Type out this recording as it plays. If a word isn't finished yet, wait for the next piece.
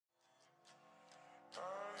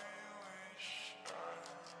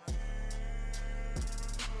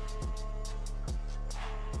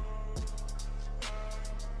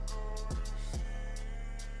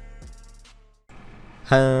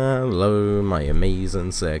Hello my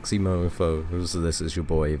amazing sexy mofos, this is your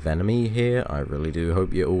boy Venemie here. I really do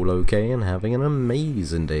hope you're all okay and having an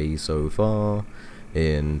amazing day so far.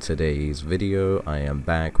 In today's video I am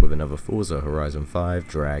back with another Forza Horizon 5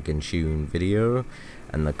 drag and tune video,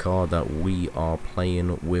 and the car that we are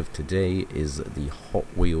playing with today is the Hot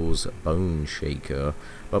Wheels Bone Shaker.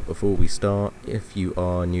 But before we start, if you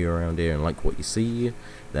are new around here and like what you see,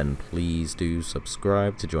 then please do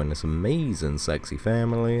subscribe to join this amazing sexy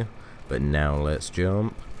family. But now let's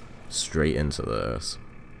jump straight into this.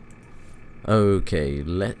 Okay,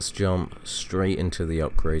 let's jump straight into the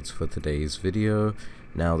upgrades for today's video.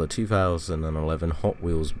 Now the 2011 Hot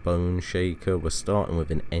Wheels Bone Shaker, we're starting with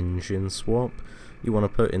an engine swap. You want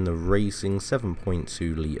to put in the racing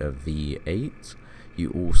 7.2 litre V8. You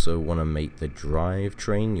also want to make the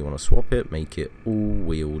drivetrain, you want to swap it, make it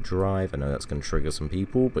all-wheel drive. I know that's going to trigger some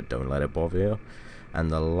people, but don't let it bother you. And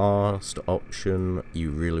the last option you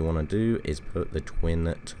really want to do is put the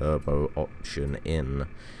twin turbo option in.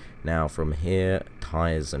 Now from here,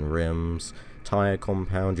 tyres and rims. Tyre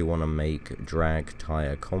compound, you want to make drag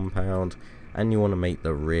tyre compound, and you want to make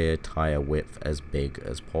the rear tyre width as big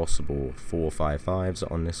as possible. 455s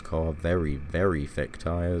on this car, very thick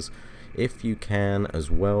tyres. If you can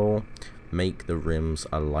as well, make the rims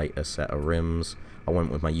a lighter set of rims. I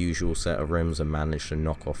went with my usual set of rims and managed to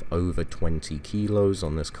knock off over 20 kilos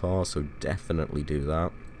on this car, so definitely do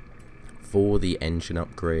that. For the engine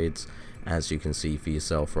upgrades, as you can see for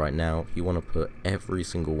yourself right now, you want to put every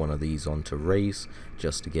single one of these onto race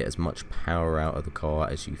just to get as much power out of the car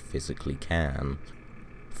as you physically can.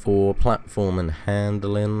 For platform and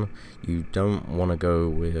handling, you don't want to go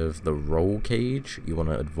with the roll cage, you want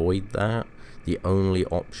to avoid that. The only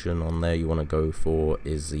option on there you want to go for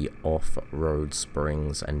is the off-road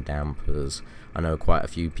springs and dampers. I know quite a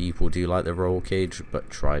few people do like the roll cage,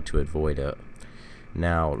 but try to avoid it.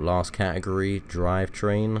 Now, last category,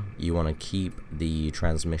 drivetrain. You want to keep the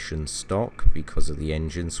transmission stock because of the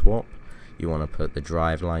engine swap. You want to put the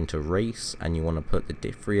driveline to race, and you want to put the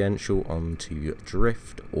differential onto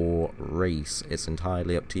drift or race. It's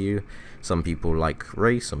entirely up to you. Some people like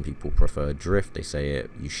race, some people prefer drift. They say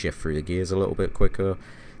you shift through the gears a little bit quicker.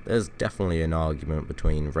 There's definitely an argument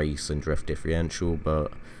between race and drift differential,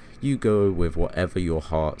 but you go with whatever your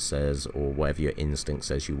heart says or whatever your instinct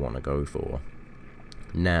says you want to go for.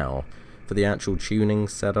 Now, for the actual tuning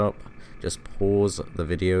setup, just pause the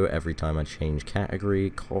video every time I change category,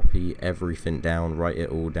 copy everything down, write it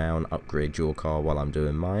all down, upgrade your car while I'm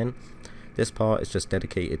doing mine. This part is just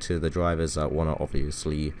dedicated to the drivers that want to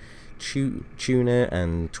obviously tune it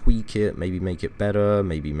and tweak it, maybe make it better,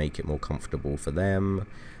 maybe make it more comfortable for them.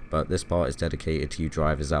 But this part is dedicated to you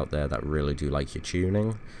drivers out there that really do like your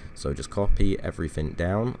tuning. So just copy everything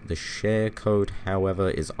down. The share code, however,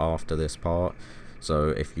 is after this part. So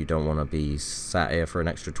if you don't want to be sat here for an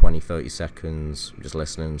extra 20-30 seconds just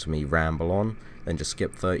listening to me ramble on, then just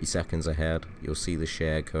skip 30 seconds ahead. You'll see the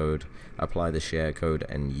share code, apply the share code,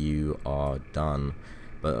 and you are done.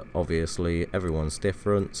 But obviously everyone's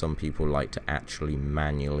different. Some people like to actually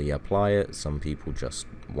manually apply it, some people just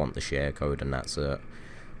want the share code and that's it.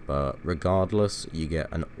 But regardless, you get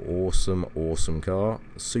an awesome car,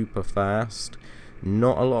 super fast.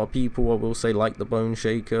 Not a lot of people, I will say, like the Bone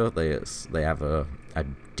Shaker. They have a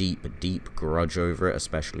deep grudge over it,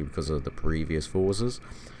 especially because of the previous Forzas.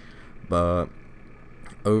 But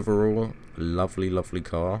overall, lovely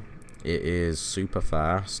car. It is super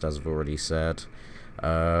fast, as I've already said.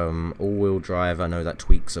 All-wheel drive, I know that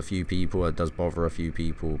tweaks a few people, it does bother a few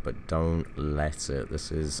people, but don't let it.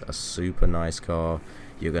 This is a super nice car.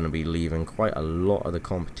 You're going to be leaving quite a lot of the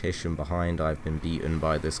competition behind. I've been beaten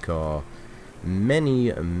by this car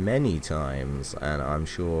many times, and I'm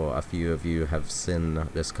sure a few of you have seen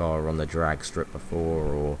this car on the drag strip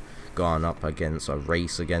before or gone up against a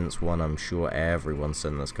race against one. I'm sure everyone's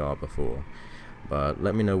seen this car before. But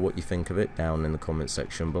let me know what you think of it down in the comment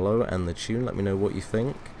section below, and the tune, let me know what you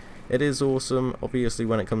think. It is awesome. Obviously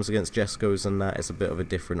when it comes against Jescos and that, it's a bit of a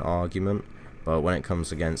different argument, but when it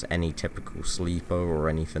comes against any typical sleeper or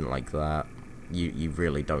anything like that, you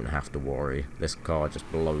really don't have to worry. This car just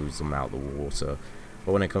blows them out the water.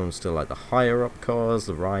 But when it comes to like the higher up cars,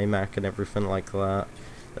 the Rimac and everything like that,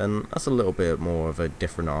 then that's a little bit more of a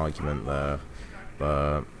different argument there.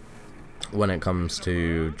 But when it comes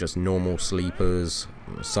to just normal sleepers,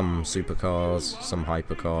 some supercars, some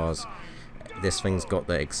hypercars, this thing's got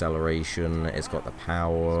the acceleration, it's got the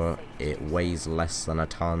power, it weighs less than a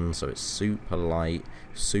ton, so it's super light,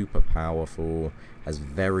 super powerful, has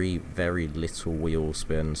very little wheel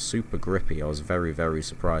spin, super grippy. I was very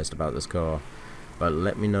surprised about this car. But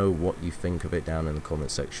let me know what you think of it down in the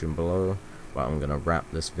comment section below. But I'm gonna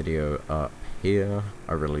wrap this video up here.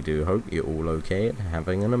 I really do hope you're all okay and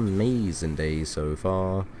having an amazing day so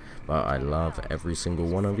far. But I love every single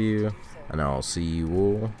one of you, and I'll see you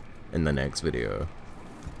all in the next video.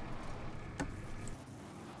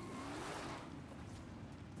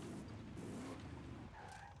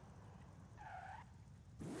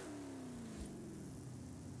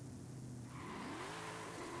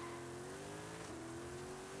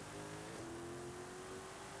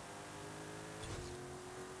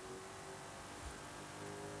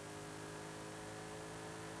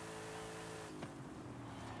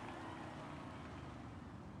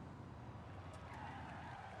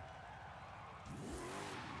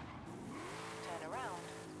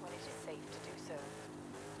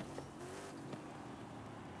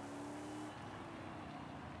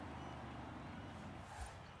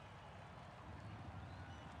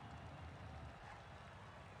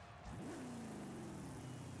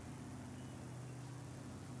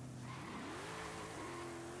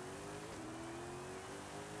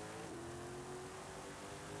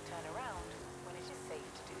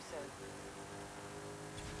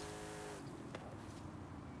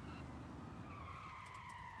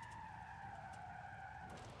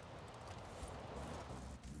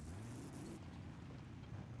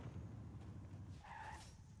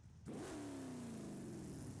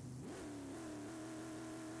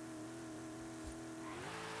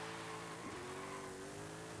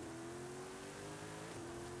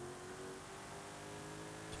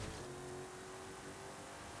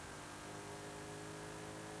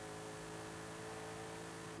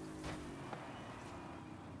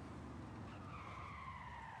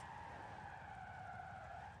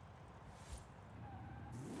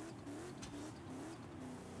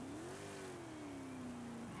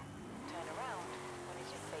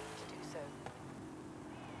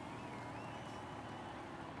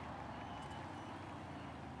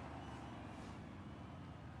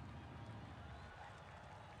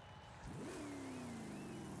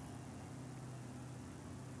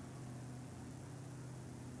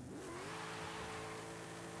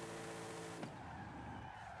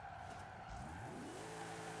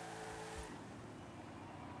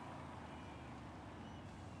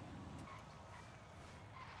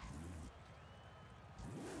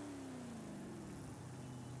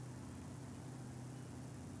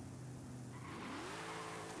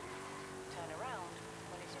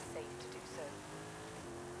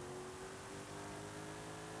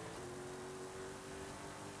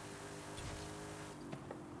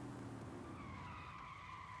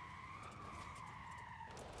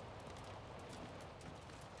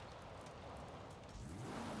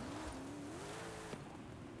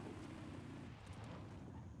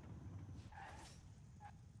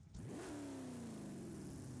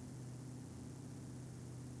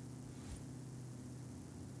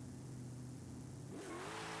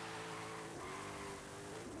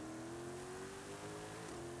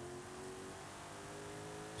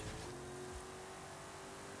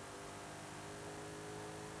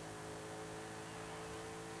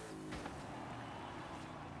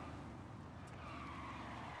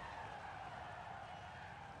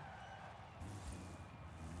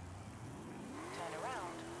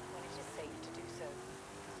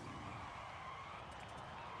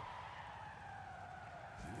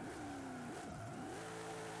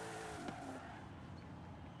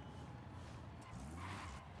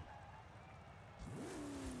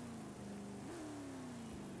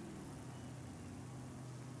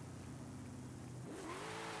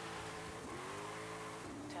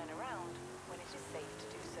 Turn around when it is safe to